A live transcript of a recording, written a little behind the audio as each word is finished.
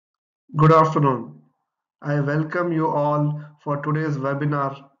Good afternoon. I welcome you all for today's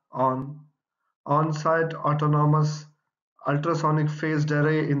webinar on on-site autonomous ultrasonic phased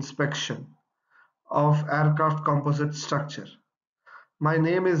array inspection of aircraft composite structure. My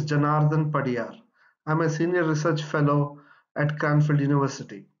name is Janardhan Padiyars. I'm a senior research fellow at Cranfield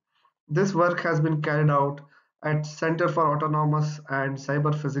University. This work has been carried out at Center for Autonomous and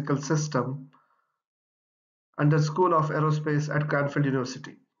Cyber Physical System under School of Aerospace at Cranfield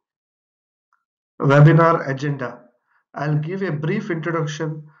University. Webinar agenda. I'll give a brief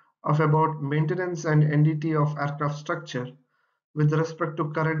introduction of about maintenance and NDT of aircraft structure with respect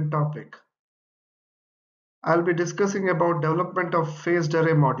to current topic. I'll be discussing about development of phased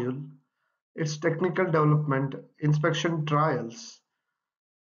array module, its technical development, inspection trials,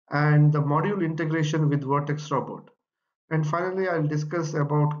 and the module integration with Vertex robot. And finally, I'll discuss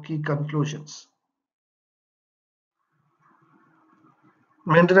about key conclusions.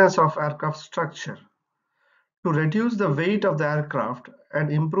 Maintenance of aircraft structure. To reduce the weight of the aircraft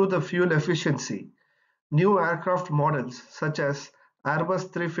and improve the fuel efficiency, new aircraft models such as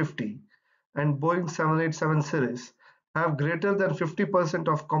Airbus 350 and Boeing 787 series have greater than 50%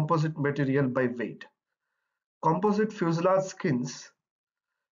 of composite material by weight. Composite fuselage skins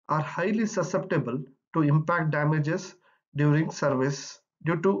are highly susceptible to impact damages during service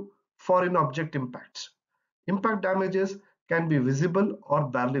due to foreign object impacts. Impact damages can be visible or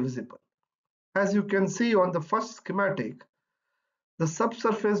barely visible. As you can see on the first schematic, the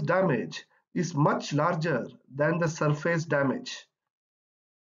subsurface damage is much larger than the surface damage,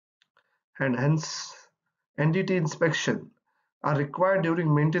 and hence NDT inspection are required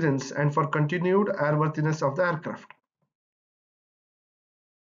during maintenance and for continued airworthiness of the aircraft.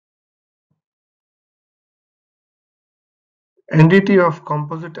 NDT of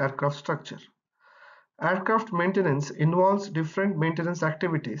composite aircraft structure. Aircraft maintenance involves different maintenance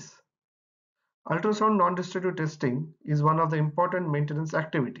activities. Ultrasound non-destructive testing is one of the important maintenance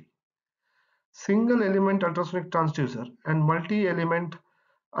activity. Single element ultrasonic transducer and multi-element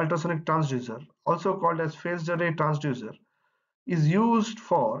ultrasonic transducer, also called as phased array transducer, is used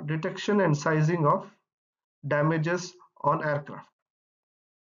for detection and sizing of damages on aircraft.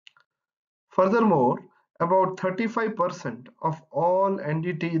 Furthermore, about 35% of all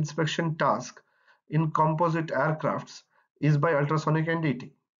NDT inspection tasks in composite aircrafts is by ultrasonic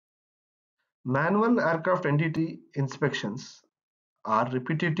NDT. Manual aircraft NDT inspections are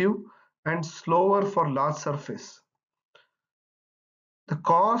repetitive and slower for large surface. The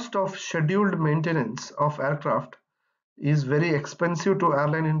cost of scheduled maintenance of aircraft is very expensive to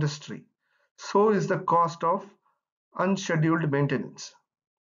airline industry. So is the cost of unscheduled maintenance.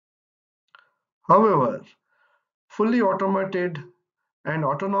 However, fully automated and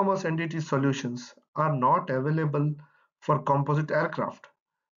autonomous NDT solutions are not available for composite aircraft,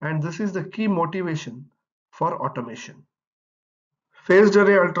 and this is the key motivation for automation. Phased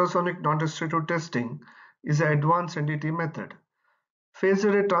array ultrasonic non-destructive testing is an advanced NDT method. Phased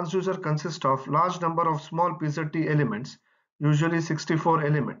array transducer consists of large number of small piezo elements, usually 64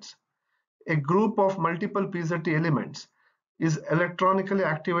 elements. A group of multiple piezo elements is electronically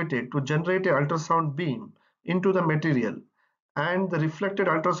activated to generate an ultrasound beam into the material, and the reflected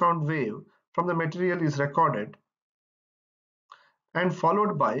ultrasound wave from the material is recorded and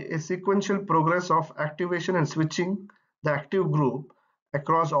followed by a sequential progress of activation and switching the active group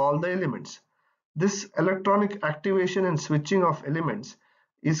across all the elements. This electronic activation and switching of elements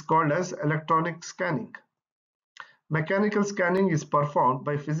is called as electronic scanning. Mechanical scanning is performed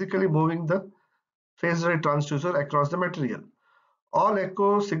by physically moving the phased array transducer across the material. All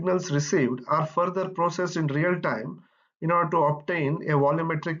echo signals received are further processed in real time in order to obtain a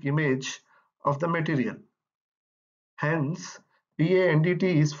volumetric image of the material. Hence, PA-NDT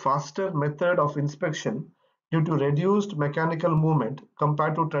is faster method of inspection due to reduced mechanical movement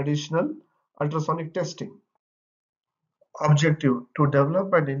compared to traditional ultrasonic testing. Objective: to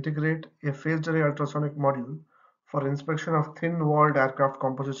develop and integrate a phased array ultrasonic module for inspection of thin-walled aircraft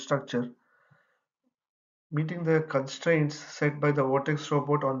composite structure, meeting the constraints set by the Vertex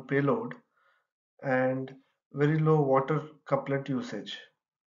robot on payload and very low water couplet usage.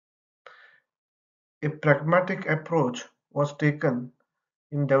 A pragmatic approach was taken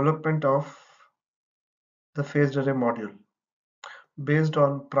in development of the phased array module based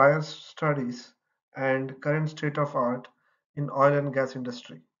on prior studies and current state of art in oil and gas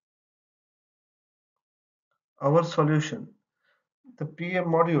industry. Our solution: the PA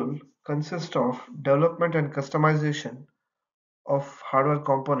module consists of development and customization of hardware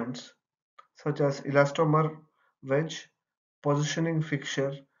components such as elastomer wedge, positioning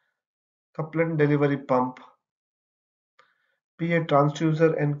fixture, couplant delivery pump, PA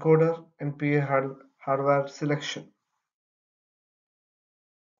transducer encoder, and PA hardware selection.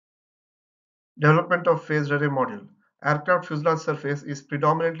 Development of phased array module. Aircraft fuselage surface is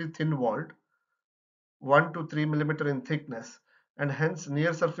predominantly thin-walled, 1 to 3 mm in thickness, and hence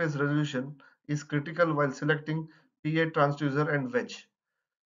near surface resolution is critical while selecting PA transducer and wedge.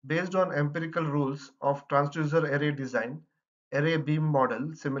 Based on empirical rules of transducer array design, array beam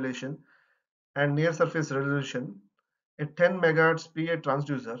model simulation, and near surface resolution, a 10 MHz PA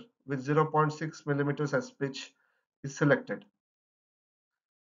transducer with 0.6 mm as pitch is selected.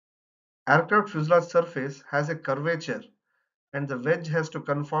 Aircraft fuselage surface has a curvature and the wedge has to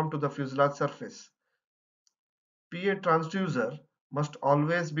conform to the fuselage surface. PA transducer must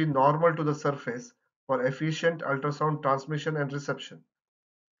always be normal to the surface for efficient ultrasound transmission and reception.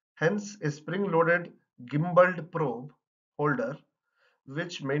 Hence, a spring-loaded gimbaled probe holder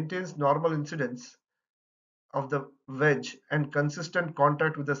which maintains normal incidence of the wedge and consistent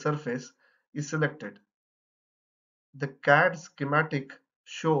contact with the surface is selected. The CAD schematic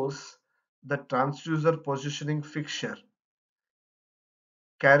shows the transducer positioning fixture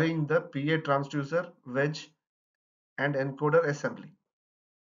carrying the PA transducer, wedge, and encoder assembly.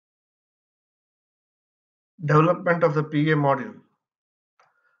 Development of the PA module.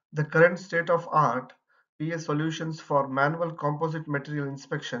 The current state of art PA solutions for manual composite material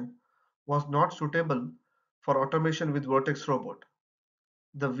inspection was not suitable for automation with Vertex robot.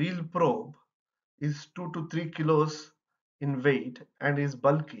 The wheel probe is 2 to 3 kilos in weight and is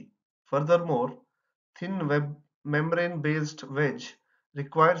bulky. Furthermore, thin web membrane-based wedge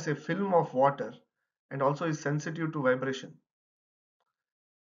requires a film of water and also is sensitive to vibration.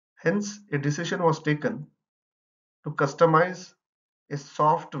 Hence, a decision was taken to customize a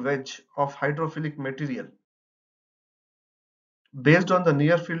soft wedge of hydrophilic material. Based on the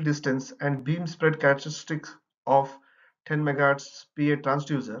near field distance and beam spread characteristics of 10 MHz PA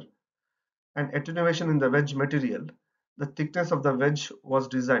transducer and attenuation in the wedge material, the thickness of the wedge was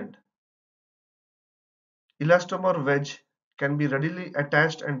designed. Elastomer wedge can be readily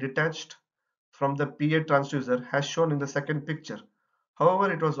attached and detached from the PA transducer as shown in the second picture.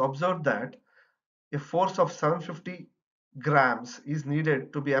 However, it was observed that a force of 750 grams is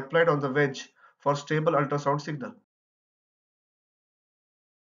needed to be applied on the wedge for stable ultrasound signal.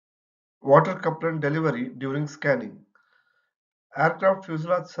 Water couplant delivery during scanning. Aircraft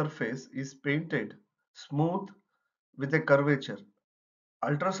fuselage surface is painted smooth with a curvature.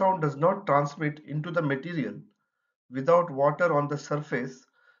 Ultrasound does not transmit into the material without water on the surface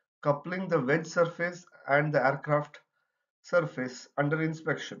coupling the wedge surface and the aircraft surface under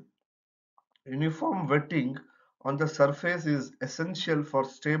inspection. Uniform wetting on the surface is essential for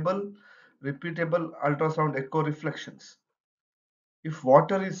stable, repeatable ultrasound echo reflections. If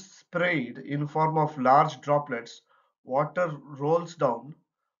water is sprayed in form of large droplets, water rolls down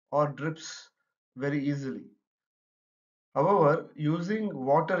or drips very easily. However, using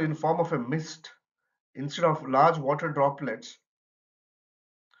water in form of a mist instead of large water droplets,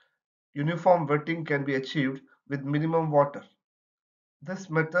 uniform wetting can be achieved with minimum water. This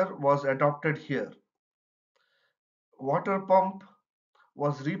method was adopted here. Water pump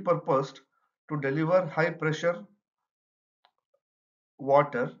was repurposed to deliver high pressure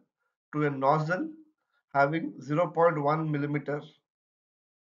water to a nozzle having 0.1 millimeter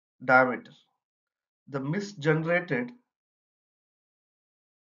diameter. The mist generated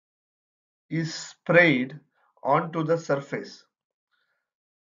is sprayed onto the surface.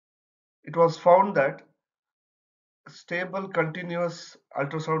 It was found that stable continuous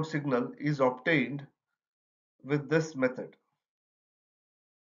ultrasound signal is obtained with this method.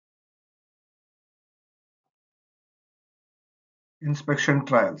 Inspection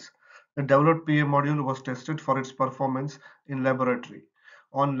trials. The developed PA module was tested for its performance in laboratory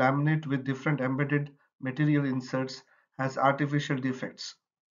on laminate with different embedded material inserts has artificial defects.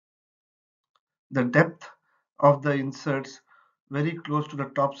 The depth of the inserts very close to the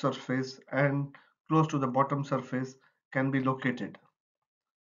top surface and close to the bottom surface can be located.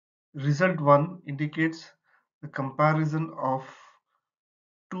 Result 1 indicates the comparison of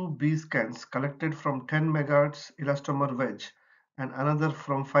two B scans collected from 10 MHz elastomer wedge and another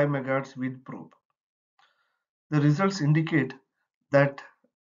from 5 MHz wheel probe. The results indicate that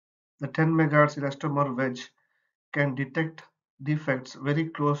the 10 MHz elastomer wedge can detect defects very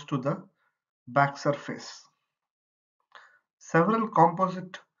close to the back surface. Several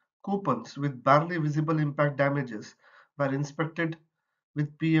composite coupons with barely visible impact damages were inspected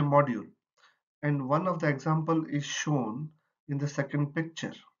with PA module, and one of the example is shown in the second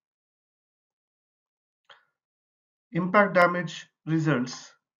picture. Impact damage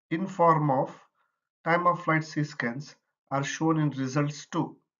results in form of time of flight C scans are shown in results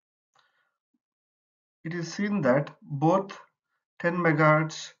too. It is seen that both 10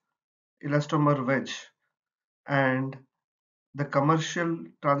 MHz elastomer wedge and the commercial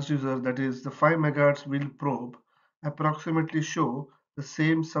transducer, that is the 5 MHz wheel probe, approximately show the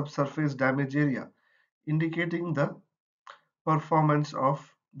same subsurface damage area, indicating the performance of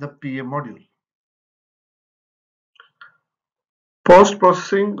the PA module.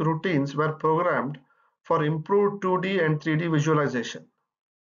 Post-processing routines were programmed for improved 2D and 3D visualization.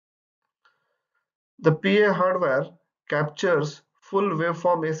 The PA hardware captures full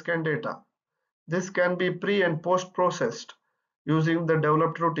waveform A-scan data. This can be pre- and post-processed using the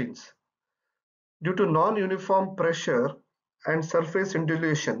developed routines. Due to non-uniform pressure and surface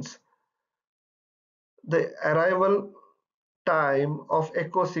undulations, the arrival time of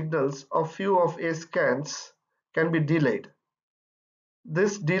echo signals of few of A scans can be delayed.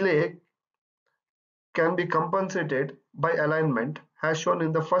 This delay can be compensated by alignment as shown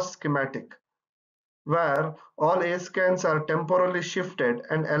in the first schematic, where all A scans are temporally shifted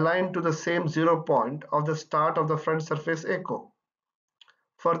and aligned to the same 0 point of the start of the front surface echo.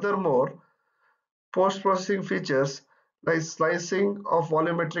 Furthermore, post-processing features like slicing of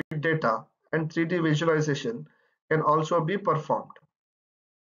volumetric data and 3D visualization can also be performed.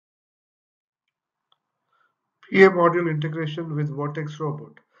 PA module integration with Vortex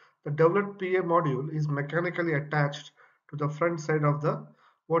robot. The developed PA module is mechanically attached to the front side of the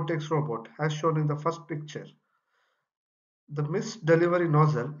Vortex robot as shown in the first picture. The mist delivery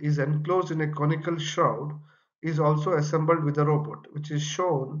nozzle is enclosed in a conical shroud is also assembled with the robot, which is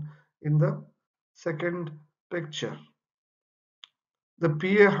shown in the second picture. The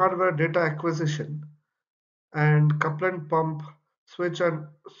PA hardware data acquisition and couplant pump switch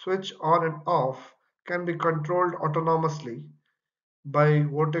on and off can be controlled autonomously by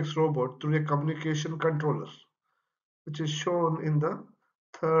Vortex robot through a communication controller, which is shown in the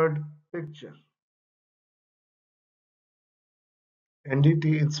third picture.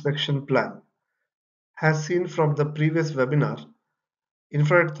 NDT inspection plan. As seen from the previous webinar,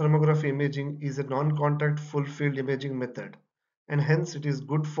 infrared thermography imaging is a non-contact full field imaging method, and hence it is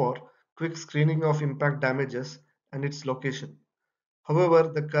good for quick screening of impact damages and its location.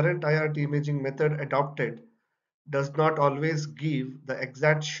 However, the current IRT imaging method adopted does not always give the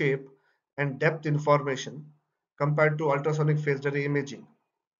exact shape and depth information compared to ultrasonic phased array imaging.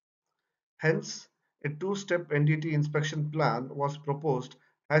 Hence, a two-step NDT inspection plan was proposed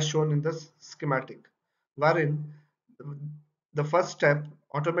as shown in the schematic, wherein the first step,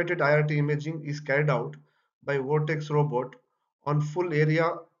 automated IRT imaging, is carried out by Vortex robot on full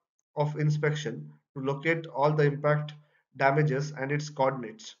area of inspection to locate all the impact damages and its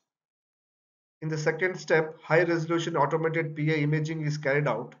coordinates. In the second step, high-resolution automated PA imaging is carried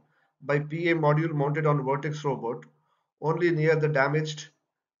out by PA module mounted on Vertex robot only near the damaged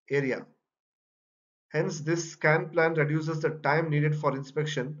area. Hence, this scan plan reduces the time needed for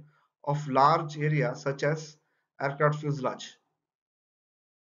inspection of large areas such as aircraft fuselage.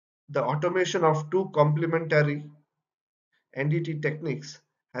 The automation of two complementary NDT techniques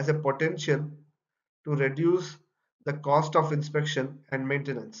has a potential to reduce the cost of inspection and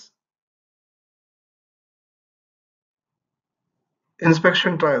maintenance.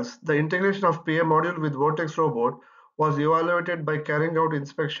 Inspection trials. The integration of PA module with Vortex robot was evaluated by carrying out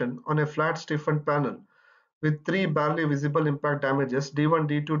inspection on a flat stiffened panel with three barely visible impact damages D1,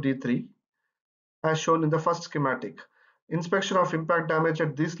 D2, D3 as shown in the first schematic. Inspection of impact damage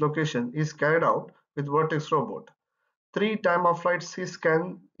at this location is carried out with Vortex robot. Three time of flight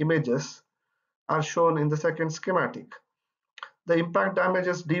C-scan images are shown in the second schematic. The impact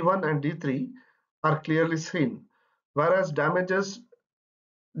damages D1 and D3 are clearly seen, whereas damages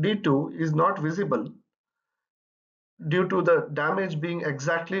D2 is not visible due to the damage being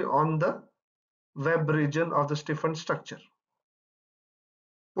exactly on the web region of the stiffened structure.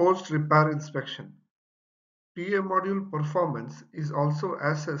 Post-repair inspection. PA module performance is also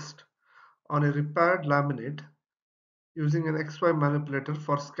assessed on a repaired laminate using an XY manipulator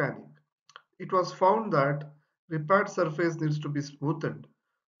for scanning. It was found that repaired surface needs to be smoothed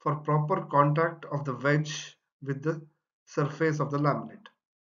for proper contact of the wedge with the surface of the laminate.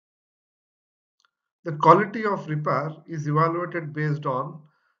 The quality of repair is evaluated based on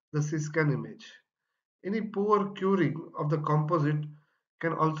the C-scan image. Any poor curing of the composite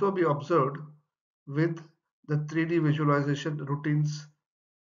can also be observed with the 3D visualization routines.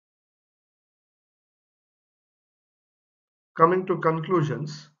 Coming to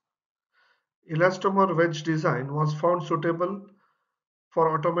conclusions, elastomer wedge design was found suitable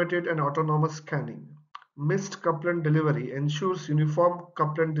for automated and autonomous scanning. Missed couplant delivery ensures uniform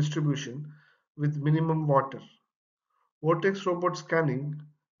couplant distribution with minimum water. Vortex robot scanning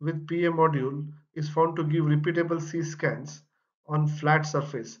with PA module is found to give repeatable C scans on flat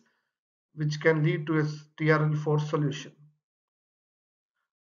surface, which can lead to a TRL4 solution.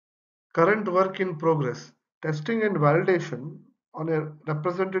 Current work in progress. Testing and validation on a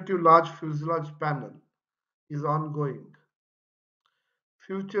representative large fuselage panel is ongoing.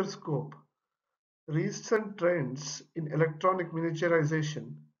 Future scope. Recent trends in electronic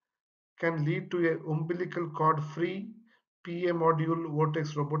miniaturization can lead to a umbilical cord free PA module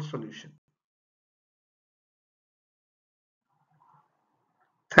vortex robot solution.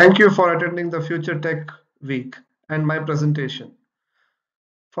 Thank you for attending the Future Tech Week and my presentation.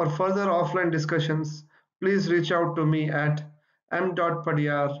 For further offline discussions, please reach out to me at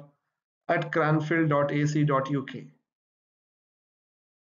m.padiyar@cranfield.ac.uk.